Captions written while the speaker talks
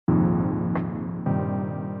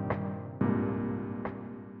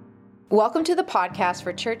Welcome to the podcast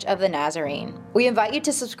for Church of the Nazarene. We invite you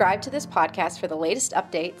to subscribe to this podcast for the latest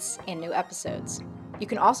updates and new episodes. You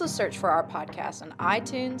can also search for our podcast on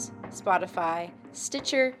iTunes, Spotify,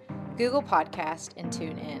 Stitcher, Google Podcast, and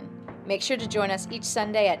TuneIn. Make sure to join us each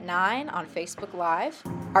Sunday at 9 on Facebook Live.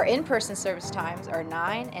 Our in-person service times are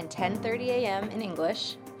 9 and 10:30 a.m. in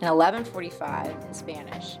English and 11:45 in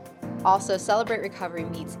Spanish. Also, Celebrate Recovery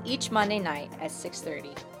meets each Monday night at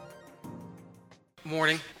 6:30.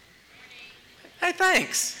 Morning. Hey,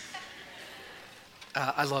 thanks.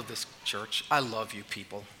 I love this church. I love you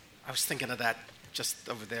people. I was thinking of that just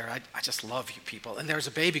over there. I just love you people. And there's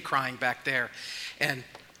a baby crying back there. And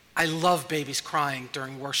I love babies crying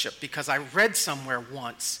during worship because I read somewhere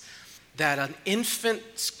once that an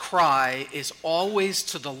infant's cry is always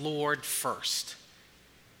to the Lord first.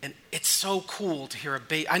 And it's so cool to hear a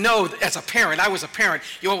baby. I know as a parent, I was a parent,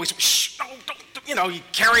 you always, shh, don't, you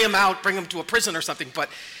carry them out, bring them to a prison or something. But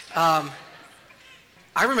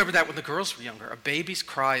I remember that when the girls were younger. A baby's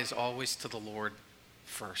cry is always to the Lord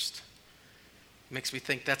first. Makes me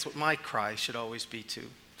think that's what my cry should always be to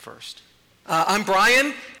first. I'm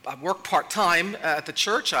Brian. I work part-time at the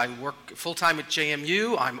church. I work full-time at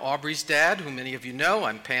JMU. I'm Aubrey's dad, who many of you know.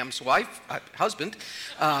 I'm Pam's husband,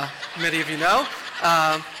 many of you know.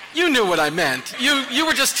 You knew what I meant. You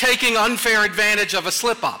were just taking unfair advantage of a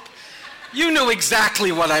slip-up. You knew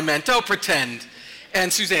exactly what I meant. Don't pretend.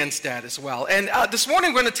 And Suzanne's dad as well. And this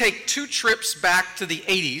morning we're going to take two trips back to the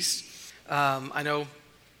 80s. I know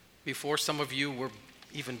before some of you were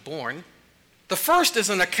even born. The first is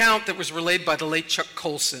an account that was relayed by the late Chuck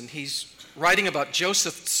Colson. He's writing about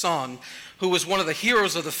Joseph Tson, who was one of the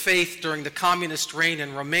heroes of the faith during the communist reign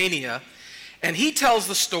in Romania. And he tells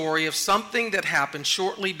the story of something that happened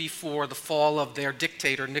shortly before the fall of their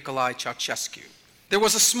dictator, Nicolae Ceausescu. There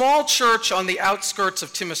was a small church on the outskirts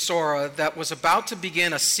of Timisoara that was about to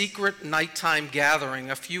begin a secret nighttime gathering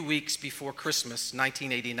a few weeks before Christmas,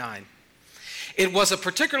 1989. It was a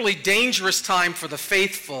particularly dangerous time for the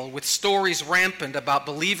faithful, with stories rampant about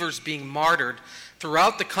believers being martyred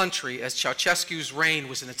throughout the country as Ceausescu's reign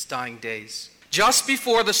was in its dying days. Just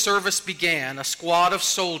before the service began, a squad of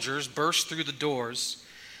soldiers burst through the doors,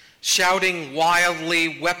 shouting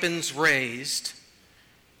wildly, weapons raised.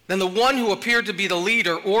 Then the one who appeared to be the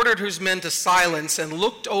leader ordered his men to silence and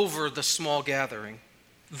looked over the small gathering.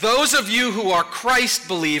 "Those of you who are Christ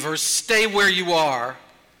believers, stay where you are.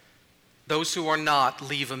 Those who are not,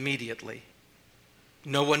 leave immediately."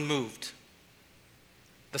 No one moved.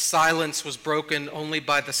 The silence was broken only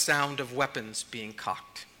by the sound of weapons being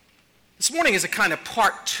cocked. This morning is a kind of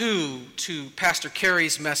part two to Pastor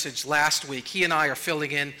Kerry's message last week. He and I are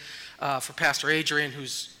filling in for Pastor Adrian,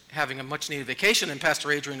 who's having a much-needed vacation, and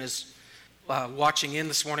Pastor Adrian is watching in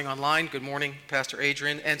this morning online. Good morning, Pastor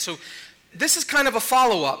Adrian. And so this is kind of a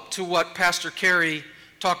follow-up to what Pastor Kerry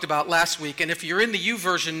talked about last week. And if you're in the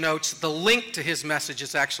YouVersion notes, the link to his message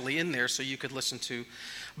is actually in there, so you could listen to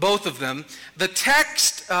both of them. The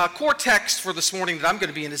text, core text for this morning that I'm going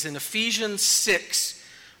to be in is in Ephesians 6,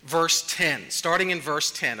 verse 10, starting in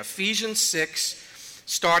verse 10. Ephesians 6,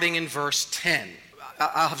 starting in verse 10.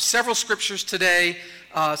 I'll have several scriptures today.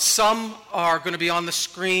 Some are going to be on the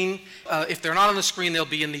screen. If they're not on the screen, they'll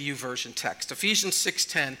be in the YouVersion text. Ephesians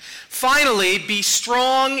 6:10. "Finally, be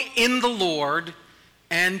strong in the Lord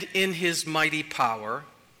and in his mighty power.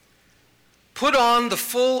 Put on the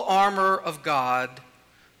full armor of God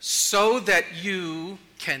so that you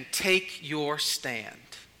can take your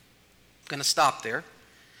stand." I'm going to stop there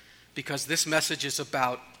because this message is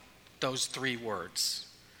about those three words.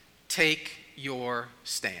 Take your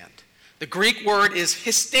stand. The Greek word is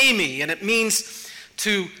histemi, and it means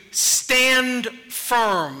to stand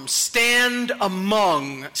firm, stand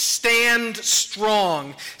among, stand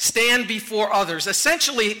strong, stand before others.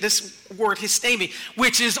 Essentially, this word histemi,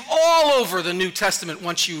 which is all over the New Testament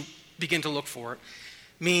once you begin to look for it,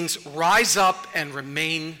 means rise up and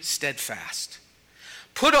remain steadfast.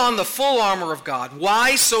 Put on the full armor of God.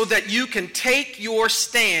 Why? So that you can take your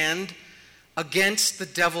stand against the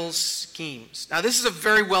devil's schemes. Now, this is a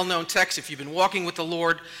very well-known text. If you've been walking with the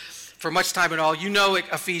Lord for much time at all, you know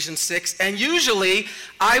Ephesians 6. And usually,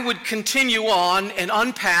 I would continue on and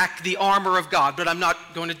unpack the armor of God, but I'm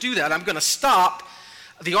not going to do that. I'm going to stop.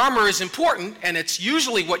 The armor is important, and it's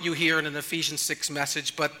usually what you hear in an Ephesians 6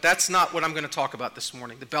 message, but that's not what I'm going to talk about this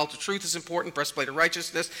morning. The belt of truth is important, breastplate of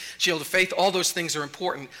righteousness, shield of faith, all those things are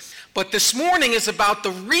important. But this morning is about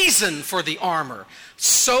the reason for the armor,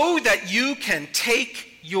 so that you can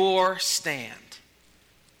take your stand.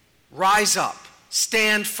 Rise up,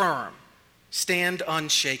 stand firm, stand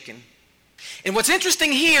unshaken. And what's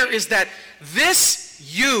interesting here is that this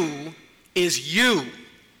you is you.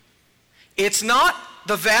 It's not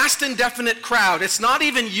the vast indefinite crowd. It's not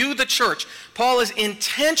even you, the church. Paul is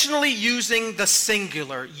intentionally using the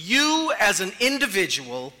singular. You as an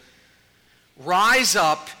individual rise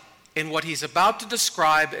up in what he's about to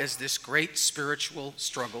describe as this great spiritual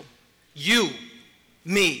struggle. You,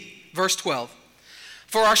 me. Verse 12.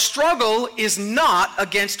 For our struggle is not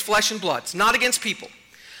against flesh and blood. It's not against people,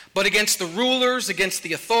 but against the rulers, against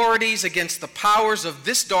the authorities, against the powers of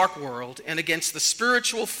this dark world, and against the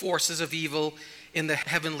spiritual forces of evil in the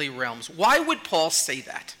heavenly realms. Why would Paul say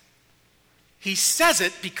that? He says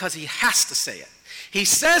it because he has to say it. He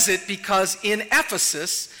says it because in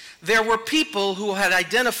Ephesus, there were people who had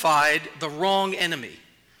identified the wrong enemy.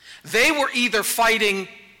 They were either fighting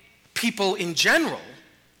people in general,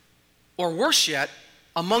 or worse yet,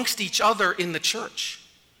 amongst each other in the church.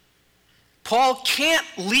 Paul can't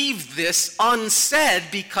leave this unsaid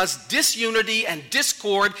because disunity and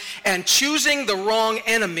discord and choosing the wrong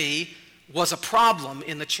enemy was a problem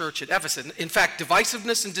in the church at Ephesus. In fact,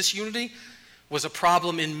 divisiveness and disunity was a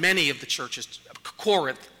problem in many of the churches,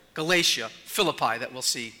 Corinth, Galatia, Philippi, that we'll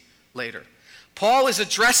see later. Paul is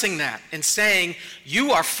addressing that and saying,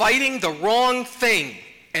 you are fighting the wrong thing,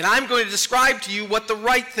 and I'm going to describe to you what the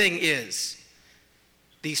right thing is.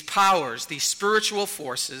 These powers, these spiritual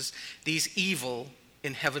forces, these evil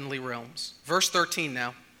in heavenly realms. Verse 13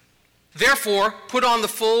 now. Therefore, put on the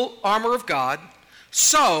full armor of God,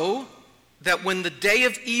 so that when the day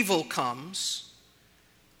of evil comes,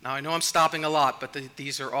 now I know I'm stopping a lot, but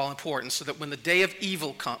these are all important, so that when the day of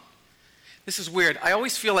evil comes, this is weird. I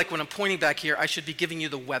always feel like when I'm pointing back here, I should be giving you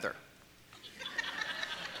the weather.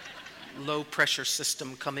 Low pressure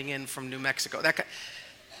system coming in from New Mexico.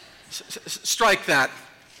 Strike that.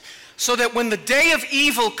 So that when the day of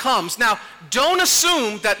evil comes, now don't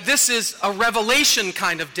assume that this is a revelation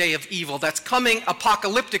kind of day of evil that's coming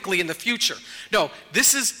apocalyptically in the future. No,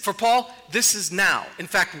 this is, for Paul, this is now. In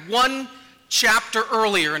fact, one chapter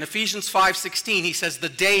earlier in Ephesians 5:16, he says the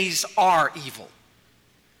days are evil.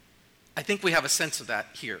 I think we have a sense of that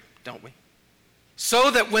here, don't we? So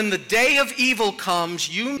that when the day of evil comes,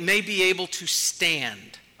 you may be able to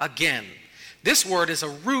stand again. This word is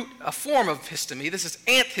a form of histemi. This is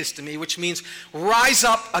anthistemi, which means rise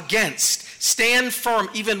up against, stand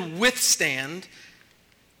firm, even withstand.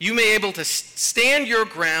 You may be able to stand your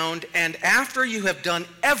ground, and after you have done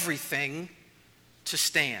everything, to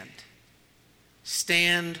stand.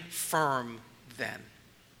 Stand firm then.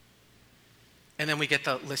 And then we get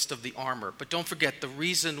the list of the armor. But don't forget, the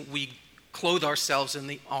reason we clothe ourselves in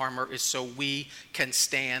the armor is so we can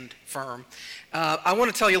stand firm. I want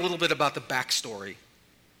to tell you a little bit about the backstory.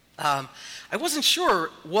 I wasn't sure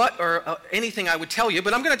what or anything I would tell you,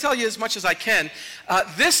 but I'm going to tell you as much as I can.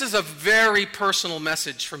 This is a very personal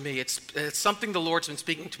message for me. It's something the Lord's been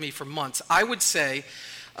speaking to me for months. I would say,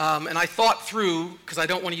 and I thought through, because I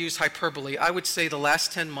don't want to use hyperbole, I would say the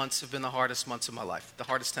last 10 months have been the hardest months of my life, the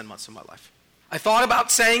hardest 10 months of my life. I thought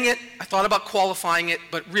about saying it, I thought about qualifying it,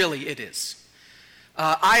 but really it is.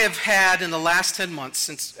 I have had in the last 10 months,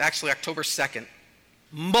 since actually October 2nd,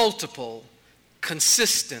 multiple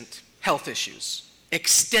consistent health issues,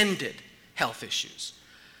 extended health issues.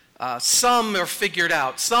 Some are figured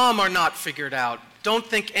out, some are not figured out. Don't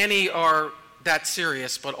think any are that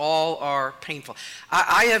serious, but all are painful.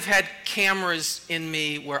 I have had cameras in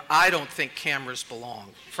me where I don't think cameras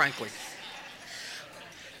belong, frankly.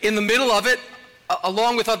 In the middle of it,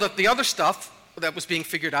 along with the other stuff that was being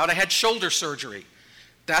figured out, I had shoulder surgery.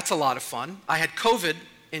 That's a lot of fun. I had COVID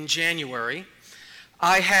in January.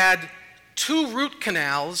 I had 2 root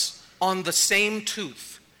canals on the same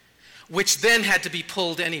tooth, which then had to be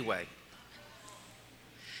pulled anyway.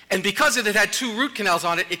 And because it had 2 root canals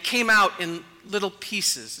on it, it came out in little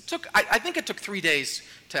pieces. I think it took 3 days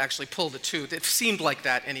to actually pull the tooth. It seemed like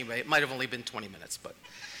that anyway. It might have only been 20 minutes, but...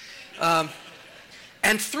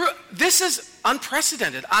 And this is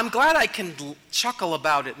unprecedented. I'm glad I can chuckle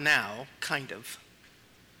about it now, kind of.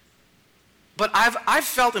 But I've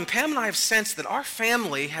felt, and Pam and I have sensed, that our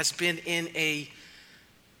family has been in a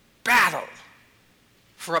battle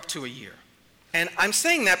for up to a year. And I'm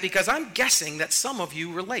saying that because I'm guessing that some of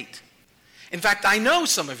you relate. In fact, I know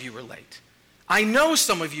some of you relate. I know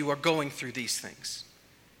some of you are going through these things.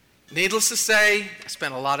 Needless to say, I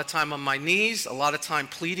spent a lot of time on my knees, a lot of time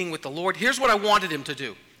pleading with the Lord. Here's what I wanted him to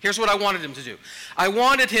do. I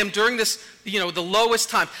wanted him during this, the lowest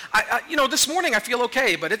time. This morning I feel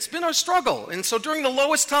okay, but it's been a struggle. And so during the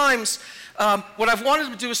lowest times, what I've wanted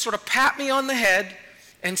him to do is sort of pat me on the head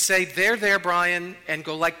and say, there, Brian, and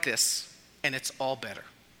go like this, and it's all better.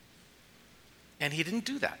 And he didn't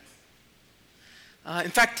do that.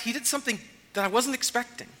 In fact, he did something that I wasn't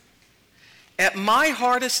expecting. At my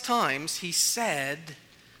hardest times, he said,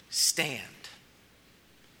 stand.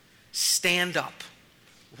 Stand up.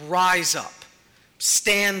 Rise up.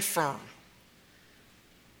 Stand firm.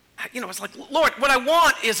 It's like, Lord, what I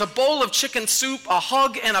want is a bowl of chicken soup, a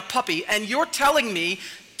hug, and a puppy, and you're telling me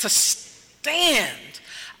to stand.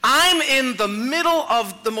 I'm in the middle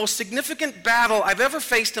of the most significant battle I've ever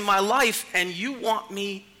faced in my life, and you want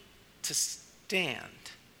me to stand.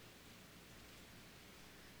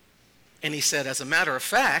 And he said, as a matter of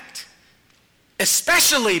fact,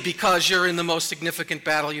 especially because you're in the most significant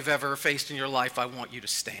battle you've ever faced in your life, I want you to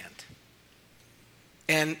stand.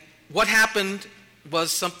 And what happened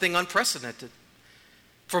was something unprecedented.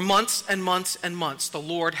 For months and months and months, the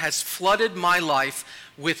Lord has flooded my life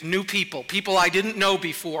with new people I didn't know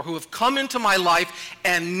before, who have come into my life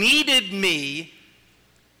and needed me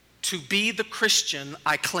to be the Christian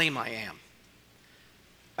I claim I am.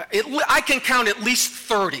 I can count at least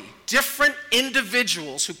 30 different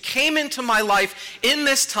individuals who came into my life in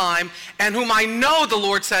this time and whom I know the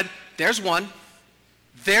Lord said, there's one.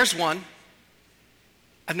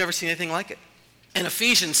 I've never seen anything like it. And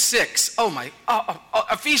Ephesians 6,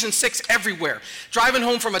 Ephesians 6 everywhere. Driving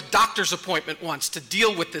home from a doctor's appointment once to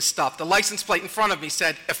deal with this stuff, the license plate in front of me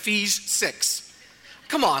said, Ephesians 6.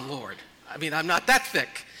 Come on, Lord. I'm not that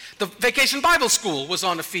thick. The Vacation Bible School was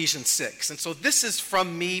on Ephesians 6. And so this is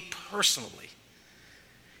from me personally.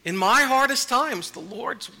 In my hardest times, the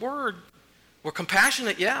Lord's word were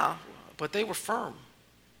compassionate, yeah, but they were firm.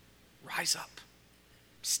 Rise up.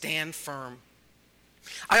 Stand firm.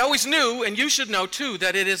 I always knew, and you should know too,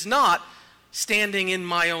 that it is not standing in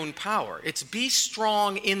my own power. It's be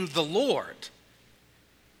strong in the Lord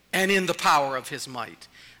and in the power of his might.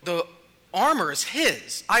 The armor is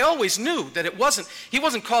his. I always knew that he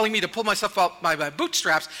wasn't calling me to pull myself up by my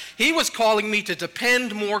bootstraps. He was calling me to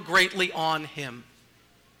depend more greatly on him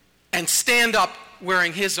and stand up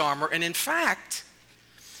wearing his armor. And in fact,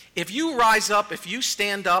 if you rise up, if you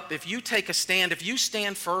stand up, if you take a stand, if you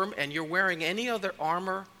stand firm and you're wearing any other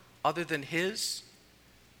armor other than his,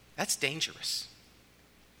 that's dangerous.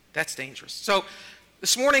 That's dangerous. So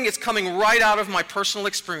this morning it's coming right out of my personal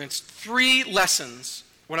experience. 3 lessons,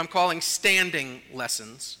 what I'm calling standing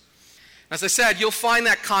lessons. As I said, you'll find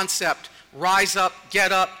that concept, rise up,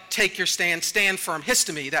 get up, take your stand, stand firm,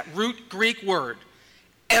 histemi, that root Greek word,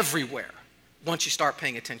 everywhere once you start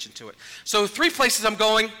paying attention to it. So 3 places I'm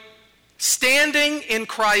going. Standing in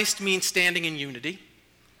Christ means standing in unity.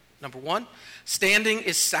 Number 1, standing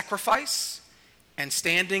is sacrifice, and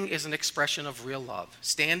standing is an expression of real love.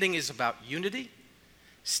 Standing is about unity,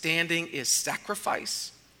 standing is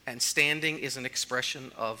sacrifice, and standing is an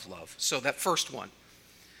expression of love. So that first one.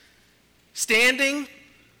 Standing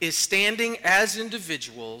is standing as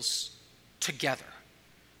individuals together,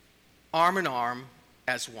 arm in arm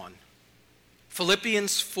as one.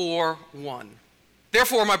 Philippians 4:1.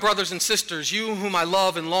 Therefore, my brothers and sisters, you whom I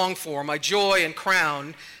love and long for, my joy and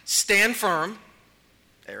crown, stand firm.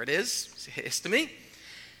 There it is. It's to me.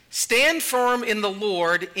 Stand firm in the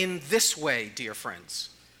Lord in this way, dear friends.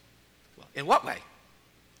 Well, in what way?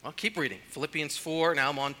 Well, keep reading. Philippians 4, now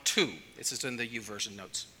I'm on 2. This is in the YouVersion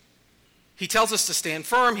notes. He tells us to stand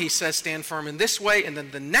firm. He says stand firm in this way. And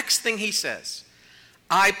then the next thing he says,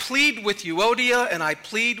 I plead with Euodia and I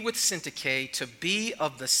plead with Syntyche to be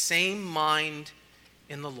of the same mind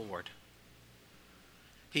in the Lord.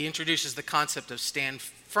 He introduces the concept of stand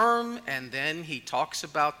firm, and then he talks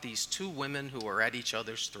about these 2 women who are at each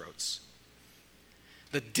other's throats.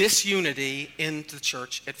 The disunity in the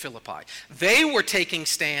church at Philippi. They were taking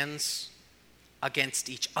stands against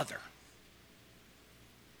each other.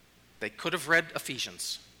 They could have read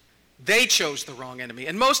Ephesians. They chose the wrong enemy.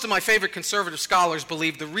 And most of my favorite conservative scholars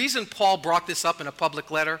believe the reason Paul brought this up in a public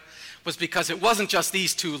letter was because it wasn't just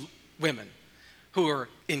these 2 women who were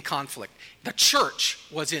in conflict. The church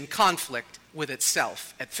was in conflict with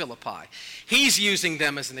itself at Philippi. He's using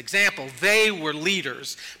them as an example. They were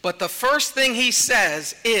leaders. But the first thing he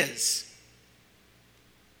says is,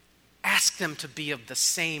 ask them to be of the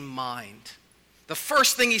same mind. The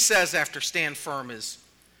first thing he says after stand firm is,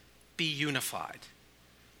 be unified.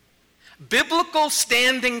 Biblical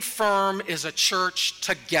standing firm is a church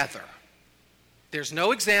together. There's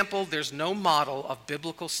no example, there's no model of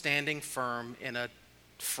biblical standing firm in a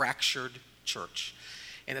fractured church.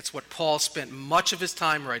 And it's what Paul spent much of his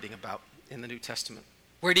time writing about in the New Testament.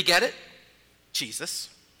 Where'd he get it? Jesus.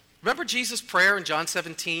 Remember Jesus' prayer in John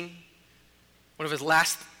 17? One of his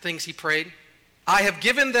last things he prayed? I have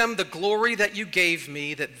given them the glory that you gave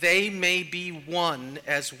me, that they may be one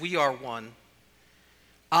as we are one.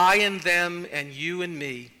 I and them and you and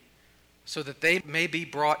me, so that they may be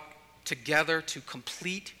brought together to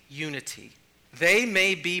complete unity. they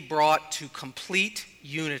may be brought to complete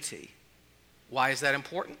unity. Why is that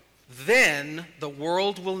important? Then the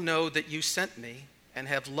world will know that you sent me and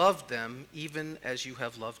have loved them even as you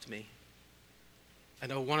have loved me. I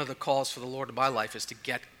know one of the calls for the Lord in my life is to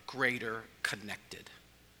get greater connected.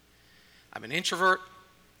 I'm an introvert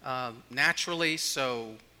naturally,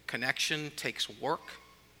 so connection takes work.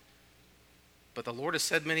 But the Lord has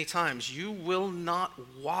said many times, you will not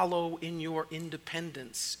wallow in your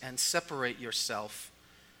independence and separate yourself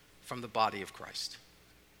from the body of Christ.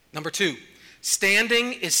 Number 2,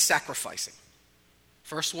 standing is sacrificing.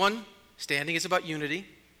 First one, standing is about unity.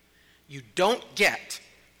 You don't get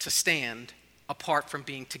to stand apart from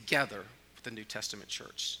being together with the New Testament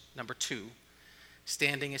church. Number 2,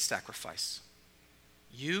 standing is sacrifice.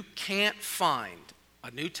 You can't find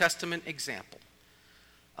a New Testament example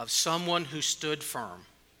of someone who stood firm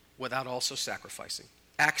without also sacrificing.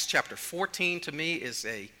 Acts chapter 14 to me is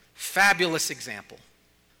a fabulous example.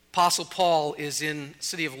 Apostle Paul is in the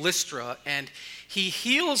city of Lystra, and he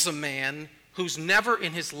heals a man who's never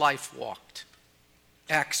in his life walked.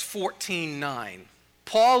 Acts 14:9.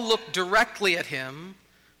 Paul looked directly at him,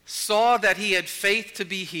 saw that he had faith to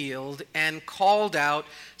be healed, and called out,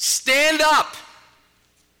 "Stand up!"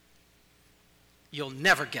 You'll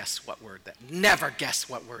never guess what word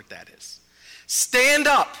that is. Stand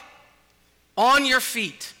up on your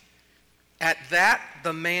feet. At that,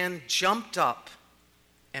 the man jumped up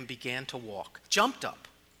and began to walk. Jumped up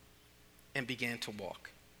and began to walk.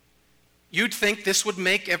 You'd think this would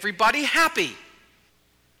make everybody happy.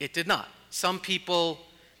 It did not. Some people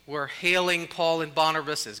were hailing Paul and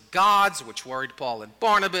Barnabas as gods, which worried Paul and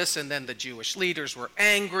Barnabas, and then the Jewish leaders were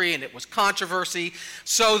angry, and it was controversy.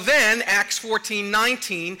 So then, Acts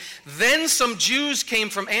 14:19, then some Jews came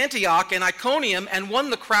from Antioch and Iconium and won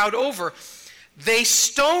the crowd over. They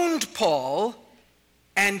stoned Paul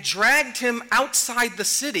and dragged him outside the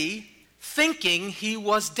city, thinking he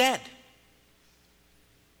was dead.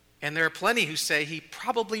 And there are plenty who say he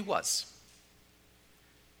probably was.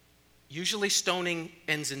 Usually stoning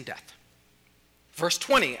ends in death. Verse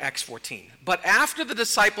 20, Acts 14. But after the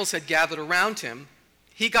disciples had gathered around him,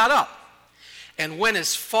 he got up and went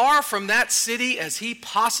as far from that city as he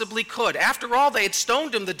possibly could. After all, they had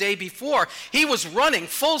stoned him the day before. He was running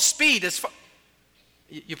full speed as far.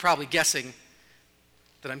 You're probably guessing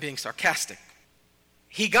that I'm being sarcastic.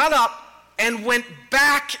 He got up and went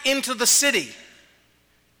back into the city.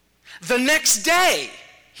 The next day,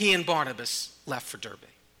 he and Barnabas left for Derbe.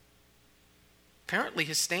 Apparently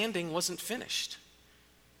his standing wasn't finished.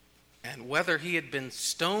 And whether he had been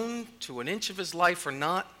stoned to an inch of his life or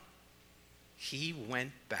not, he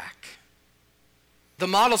went back. The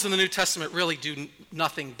models in the New Testament really do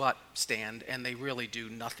nothing but stand, and they really do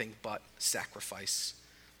nothing but sacrifice.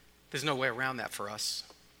 There's no way around that for us.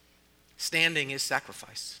 Standing is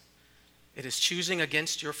sacrifice. It is choosing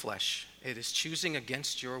against your flesh. It is choosing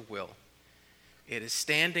against your will. It is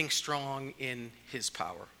standing strong in his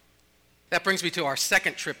power. That brings me to our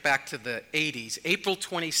second trip back to the 80s. April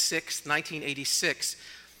 26, 1986.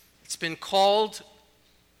 It's been called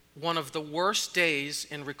one of the worst days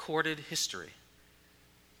in recorded history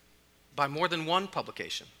by more than one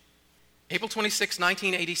publication. April 26,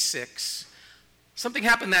 1986. Something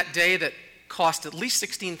happened that day that cost at least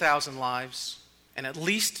 16,000 lives and at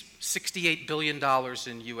least $68 billion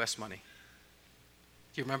in U.S. money.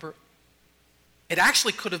 Do you remember? It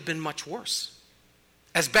actually could have been much worse.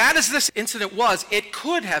 As bad as this incident was, it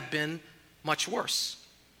could have been much worse.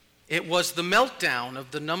 It was the meltdown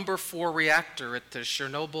of the number 4 reactor at the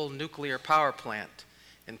Chernobyl nuclear power plant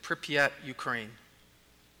in Pripyat, Ukraine.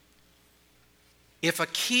 If a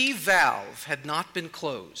key valve had not been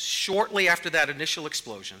closed shortly after that initial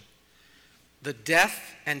explosion, the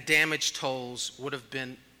death and damage tolls would have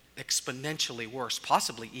been exponentially worse,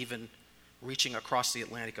 possibly even reaching across the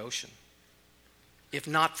Atlantic Ocean, if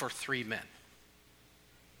not for 3 men.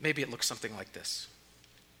 Maybe it looks something like this.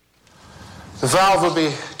 The valve will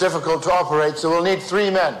be difficult to operate, so we'll need 3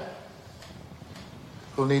 men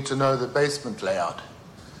who'll need to know the basement layout.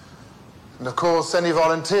 And of course, any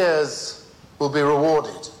volunteers will be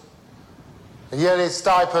rewarded. A yearly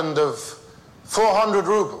stipend of 400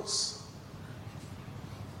 rubles.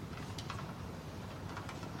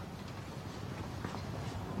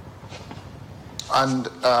 And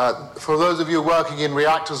for those of you working in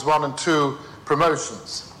reactors 1 and 2,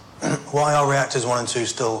 promotions. Why are reactors 1 and 2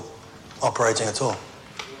 still operating at all?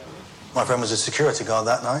 My friend was a security guard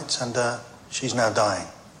that night, and she's now dying.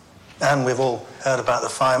 And we've all heard about the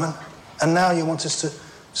firemen, and now you want us to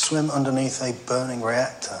swim underneath a burning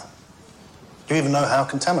reactor. Do you even know how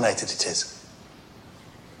contaminated it is?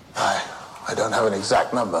 I I don't have an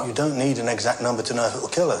exact number. You don't need an exact number to know if it will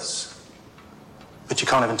kill us. But you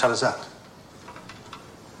can't even tell us that.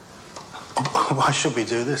 Why should we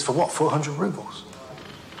do this? For what, 400 rubles?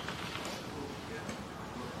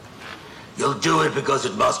 You'll do it because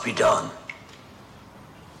it must be done.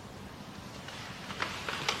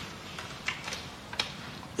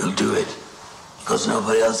 You'll do it because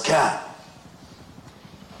nobody else can.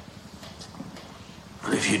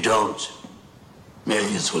 And if you don't,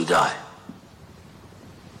 millions will die.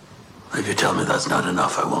 If you tell me that's not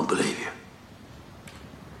enough, I won't believe you.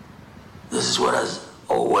 This is what has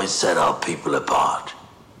always set our people apart.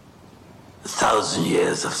 1,000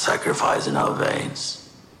 years of sacrifice in our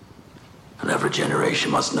veins. And every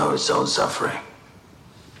generation must know its own suffering.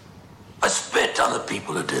 I spit on the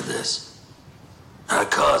people who did this. And I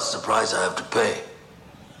caused the price I have to pay.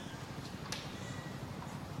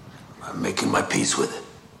 I'm making my peace with it.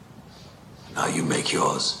 Now you make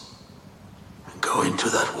yours. And go into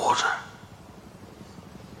that water.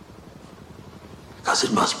 Because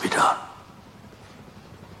it must be done.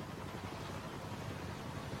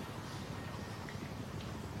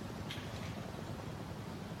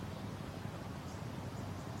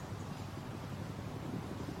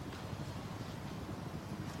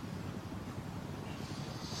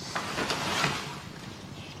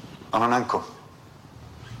 Ananenko.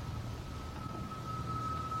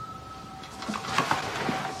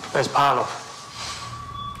 Where's Paolo?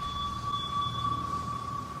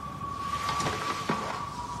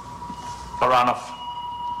 Baranov.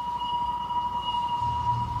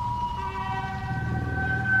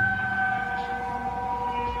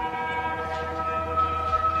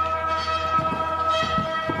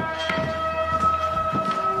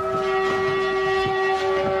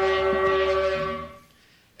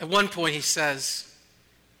 At one point he says,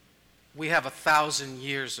 we have 1,000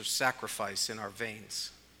 years of sacrifice in our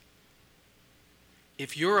veins.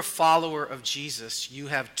 If you're a follower of Jesus, you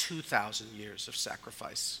have 2,000 years of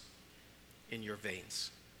sacrifice in your veins.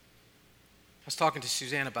 I was talking to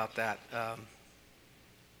Suzanne about that. I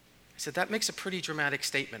said, that makes a pretty dramatic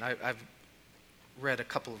statement. I've read a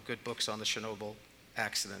couple of good books on the Chernobyl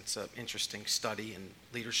accident. It's an interesting study in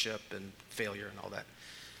leadership and failure and all that.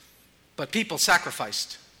 But people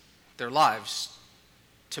sacrificed their lives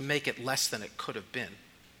to make it less than it could have been.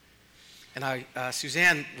 And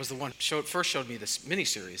Suzanne was the one who first showed me this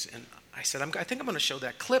miniseries, and I said, I think I'm going to show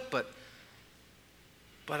that clip, but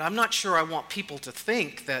I'm not sure I want people to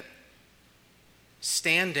think that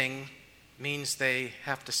standing means they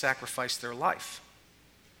have to sacrifice their life.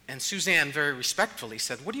 And Suzanne very respectfully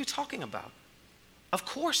said, what are you talking about? Of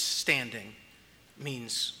course standing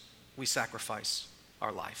means we sacrifice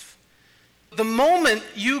our life. The moment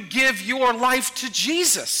you give your life to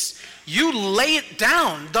Jesus, you lay it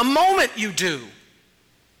down the moment you do.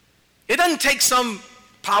 It doesn't take some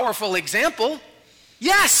powerful example.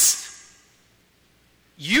 Yes,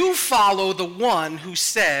 you follow the one who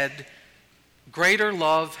said, greater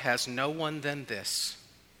love has no one than this,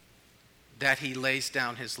 that he lays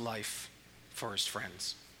down his life for his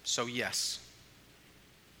friends. So yes,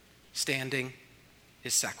 standing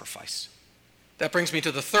is sacrifice. That brings me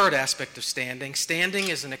to the third aspect of standing. Standing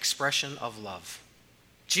is an expression of love.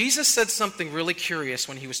 Jesus said something really curious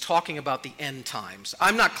when he was talking about the end times.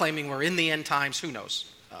 I'm not claiming we're in the end times. Who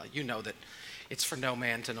knows? You know that it's for no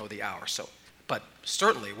man to know the hour. But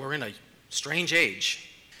certainly we're in a strange age.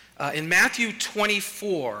 In Matthew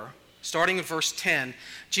 24, starting in verse 10,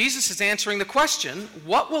 Jesus is answering the question,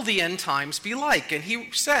 what will the end times be like? And he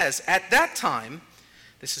says, at that time,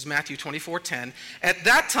 this is Matthew 24:10. At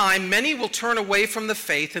that time, many will turn away from the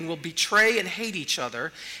faith and will betray and hate each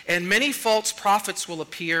other, and many false prophets will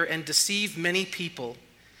appear and deceive many people.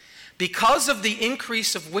 Because of the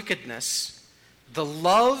increase of wickedness, the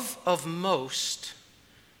love of most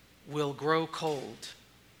will grow cold.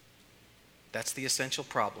 That's the essential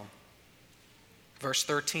problem. Verse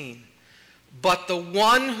 13. But the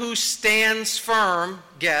one who stands firm,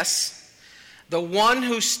 guess, the one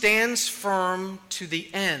who stands firm to the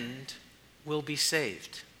end will be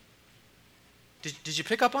saved. Did you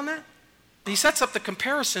pick up on that? He sets up the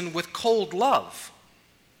comparison with cold love.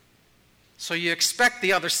 So you expect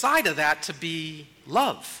the other side of that to be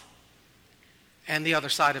love. And the other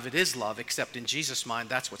side of it is love, except in Jesus' mind,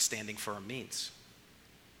 that's what standing firm means.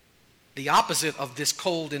 The opposite of this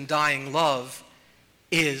cold and dying love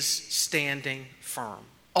is standing firm.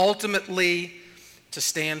 Ultimately, to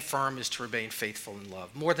stand firm is to remain faithful in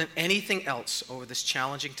love. More than anything else over this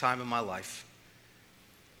challenging time in my life,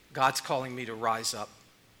 God's calling me to rise up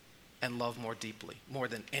and love more deeply, more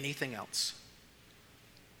than anything else.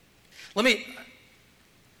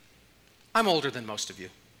 I'm older than most of you.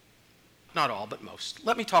 Not all, but most.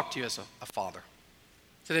 Let me talk to you as a father.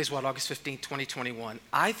 Today's what, August 15, 2021.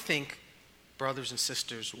 I think, brothers and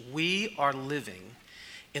sisters, we are living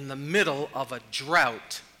in the middle of a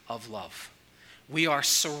drought of love. We are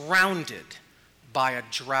surrounded by a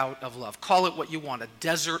drought of love. Call it what you want, a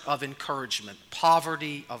desert of encouragement,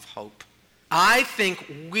 poverty of hope. I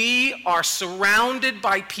think we are surrounded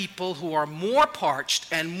by people who are more parched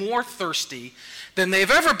and more thirsty than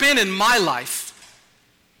they've ever been in my life.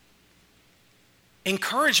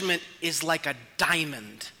 Encouragement is like a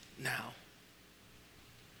diamond now.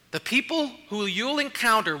 The people who you'll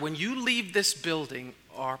encounter when you leave this building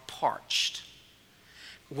are parched,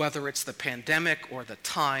 whether it's the pandemic or the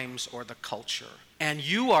times or the culture. And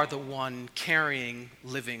you are the one carrying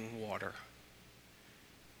living water.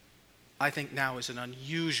 I think now is an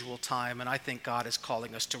unusual time, and I think God is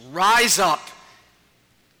calling us to rise up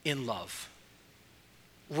in love.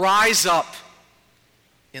 Rise up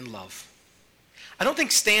in love. I don't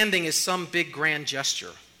think standing is some big grand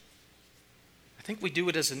gesture. I think we do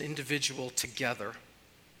it as an individual together.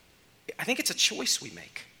 I think it's a choice we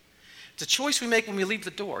make. It's a choice we make when we leave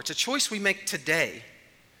the door. It's a choice we make today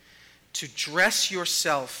to dress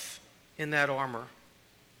yourself in that armor.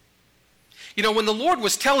 You know, when the Lord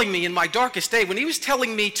was telling me in my darkest day, when he was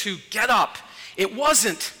telling me to get up, it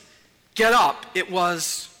wasn't get up, it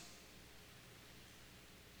was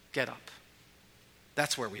get up.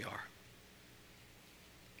 That's where we are.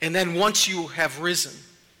 And then once you have risen,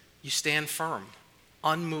 you stand firm,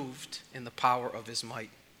 unmoved in the power of his might.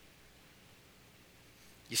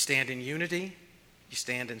 You stand in unity, you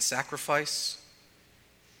stand in sacrifice,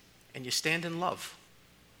 and you stand in love.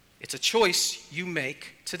 It's a choice you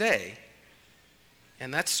make today.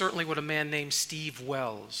 And that's certainly what a man named Steve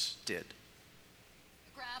Wells did.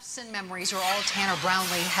 Photographs and memories are all Tanner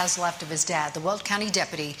Brownlee has left of his dad. The Weld County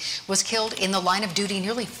deputy was killed in the line of duty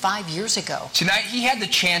nearly 5 years ago. Tonight, he had the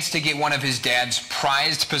chance to get one of his dad's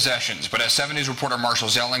prized possessions, but as 7 News reporter Marshall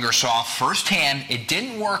Zellinger saw firsthand, it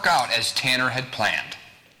didn't work out as Tanner had planned.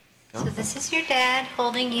 So this is your dad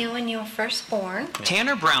holding you when you were first born.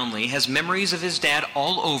 Tanner Brownlee has memories of his dad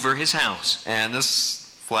all over his house. And this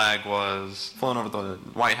flag was flown over the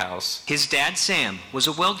White House. His dad, Sam, was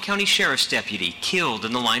a Weld County Sheriff's deputy killed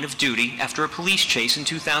in the line of duty after a police chase in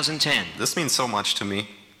 2010. This means so much to me,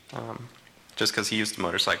 just because he used to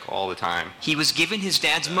motorcycle all the time. He was given his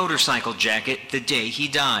dad's motorcycle jacket the day he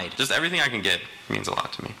died. Just everything I can get means a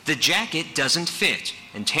lot to me. The jacket doesn't fit,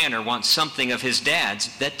 and Tanner wants something of his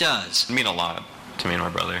dad's that does. It means a lot to me and my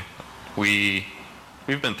brother.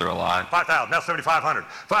 We've been through a lot. 5,000, now 7,500.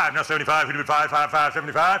 5, now 75, who did 5,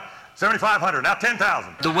 75. 7,500, now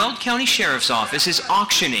 10,000. The Weld County Sheriff's Office is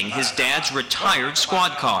auctioning his dad's retired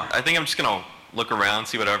squad car. I think I'm just going to look around,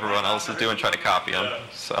 see what everyone else is doing, try to copy them.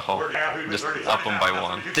 So just up them by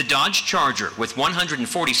one. The Dodge Charger with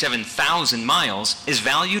 147,000 miles is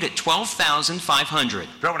valued at $12,500.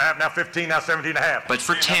 12.5, now 15, now 17.5. But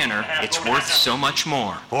for Tanner, it's worth so much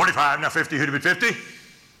more. 45, now 50, who did 50?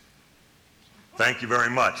 Thank you very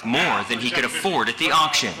much. More than he could afford at the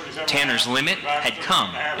auction. Tanner's limit had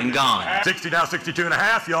come and gone. 60, now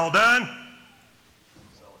 62.5, you all done?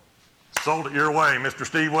 Sold it your way, Mr.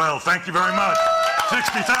 Steve Wells. Thank you very much.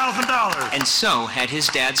 $60,000. And so had his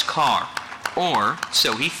dad's car. Or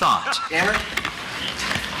so he thought. Tanner,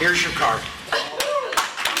 here's your card.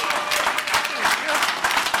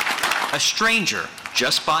 A stranger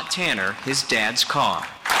just bought Tanner his dad's car.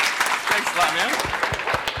 Thanks a lot, man.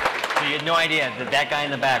 So you had no idea that that guy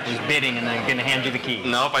in the back was bidding and then going to hand you the key?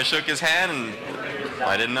 Nope, I shook his hand and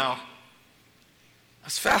I didn't know. I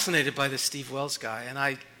was fascinated by this Steve Wells guy, and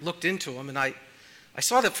I looked into him, and I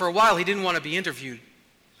saw that for a while he didn't want to be interviewed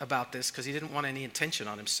about this because he didn't want any attention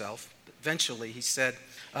on himself. But eventually, he said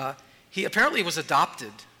he apparently was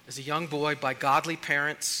adopted as a young boy by godly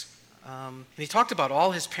parents, and he talked about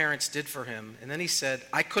all his parents did for him, and then he said,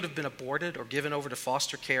 I could have been aborted or given over to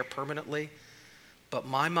foster care permanently, but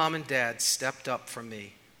my mom and dad stepped up for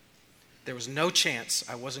me. There was no chance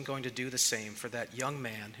I wasn't going to do the same for that young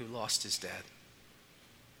man who lost his dad.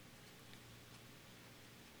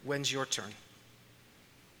 When's your turn?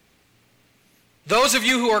 Those of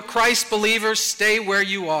you who are Christ believers, stay where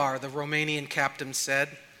you are, the Romanian captain said.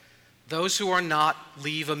 Those who are not,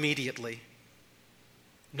 leave immediately.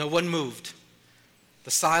 No one moved. The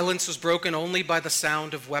silence was broken only by the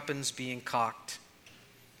sound of weapons being cocked.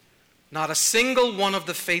 Not a single one of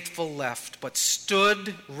the faithful left, but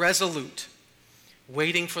stood resolute,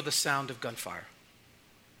 waiting for the sound of gunfire.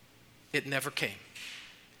 It never came.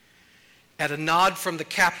 At a nod from the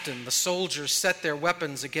captain, the soldiers set their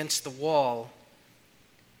weapons against the wall.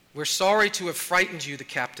 We're sorry to have frightened you, the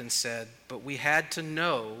captain said, but we had to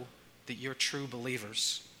know that you're true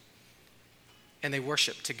believers. And they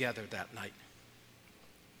worshiped together that night.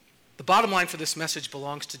 The bottom line for this message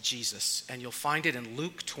belongs to Jesus, and you'll find it in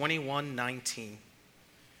Luke 21:19.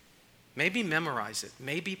 Maybe memorize it.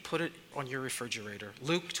 Maybe put it on your refrigerator.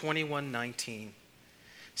 Luke 21:19.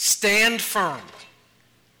 Stand firm,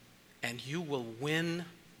 and you will win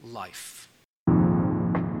life.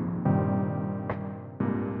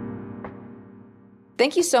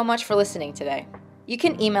 Thank you so much for listening today. You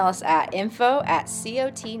can email us at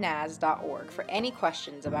info@cotnaz.org for any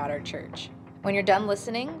questions about our church. When you're done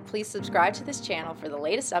listening, please subscribe to this channel for the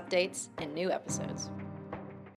latest updates and new episodes.